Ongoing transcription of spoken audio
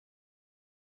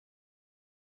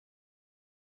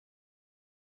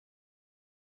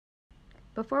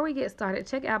Before we get started,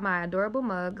 check out my adorable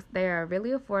mugs. They are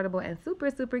really affordable and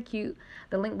super cute.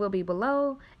 The link will be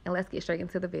below, and let's get straight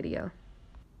into the video.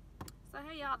 So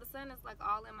hey y'all, the sun is like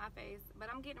all in my face, but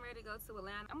I'm getting ready to go to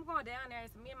Atlanta. I'm going down there,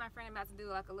 so me and my friend are about to do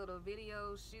like a little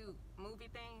video shoot movie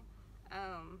thing.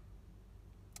 I'm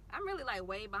really like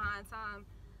way behind time,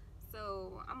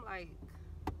 so I'm like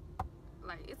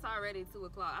it's already 2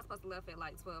 o'clock. I'm supposed to leave at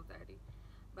like 12:30,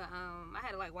 but I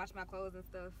had to like wash my clothes and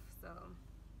stuff, so.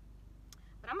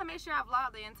 But I'm gonna make sure I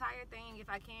vlog the entire thing if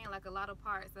I can, like a lot of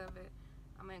parts of it.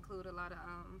 I'm gonna include a lot of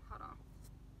hold on.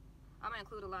 I'm gonna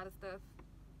include a lot of stuff.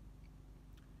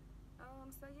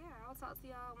 So yeah, I'll talk to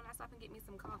y'all when I stop and get me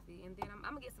some coffee, and then I'm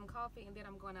gonna get some coffee, and then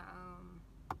I'm gonna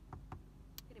you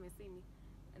didn't even see me,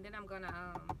 and then I'm gonna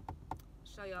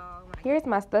show y'all. Here's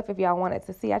my stuff if y'all wanted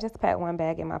to see. I just packed one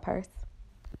bag in my purse.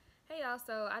 Hey y'all,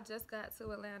 so I just got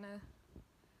to Atlanta.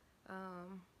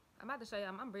 I'm about to show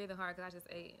y'all. I'm breathing hard because I just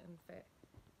ate and fat.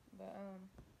 But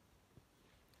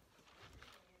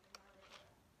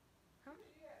huh?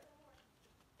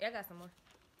 Yeah, I got some more.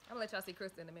 I'm gonna let y'all see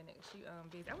Krista in a minute. She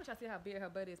busy. I want y'all to see how big her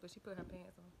butt is, but she put her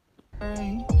pants on.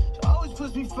 She always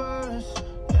puts me first.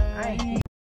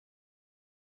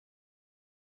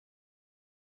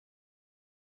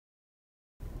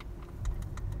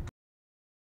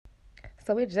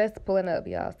 So we're just pulling up,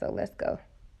 y'all. So let's go.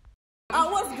 Oh,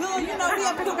 what's good? You know, we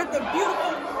have to with the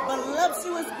beautiful,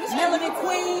 voluptuous melanin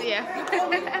queen. Yeah. You feel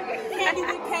me? Candy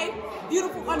with K,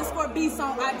 beautiful _beast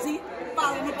on IG.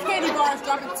 Following the candy bars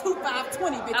dropping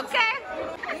 2520, bitches. Okay.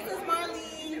 This is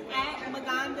Marlene at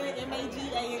Maganda,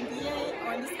 MAGANDA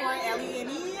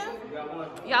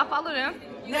 _LENE. Y'all follow them.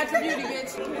 Natural beauty,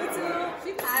 bitch.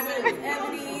 YouTube. My name is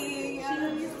Ebony.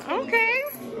 Okay.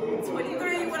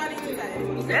 23. What I need to say?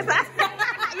 That's right.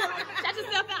 Shut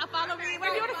yourself out. Follow me. What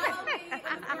do you want to say? I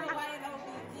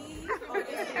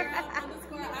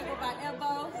go by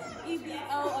EBO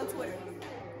on Twitter.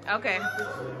 Okay. I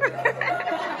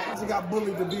just got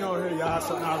bullied to be on here, y'all.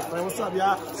 So now, what's up,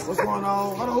 y'all? What's going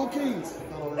on? Hold on, who keys?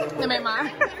 Let me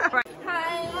mine.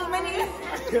 Hi, my name is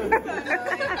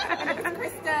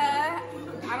Krista.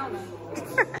 I don't know.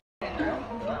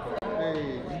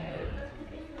 Hey.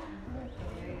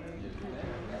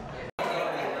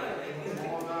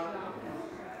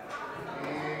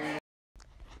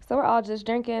 So we're all just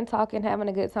drinking, talking, having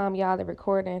a good time, y'all. They're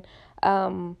recording.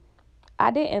 I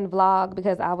didn't vlog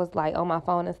because I was like on my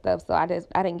phone and stuff, so I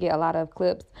didn't get a lot of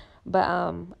clips. But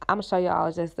I'm gonna show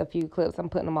y'all just a few clips. I'm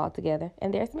putting them all together,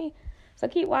 and there's me. So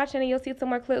keep watching, and you'll see some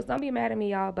more clips. Don't be mad at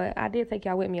me, y'all, but I did take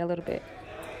y'all with me a little bit.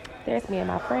 There's me and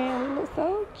my friend. We look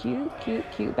so cute.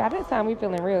 By this time, we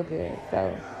feeling real good.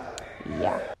 So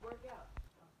yeah.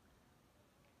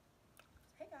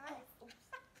 Hey guys.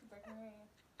 Breaking her hand.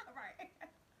 All right.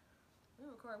 We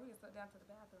record. We can sit down to the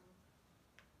bathroom.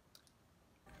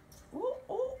 Ooh.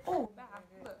 Bye.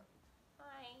 Look.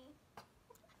 Hi.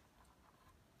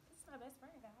 This is my best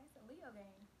friend, guys. It's a Leo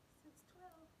game. Since 12.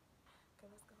 Okay,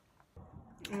 let's go.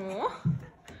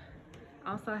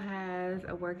 Also has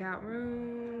a workout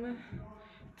room.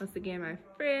 Once again, my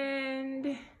friend.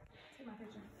 Take my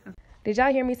picture. Did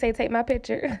y'all hear me say take my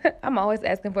picture? I'm always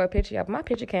asking for a picture, y'all. My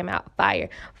picture came out fire.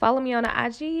 Follow me on the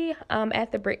IG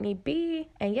at the Brittany B.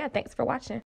 And yeah, thanks for watching.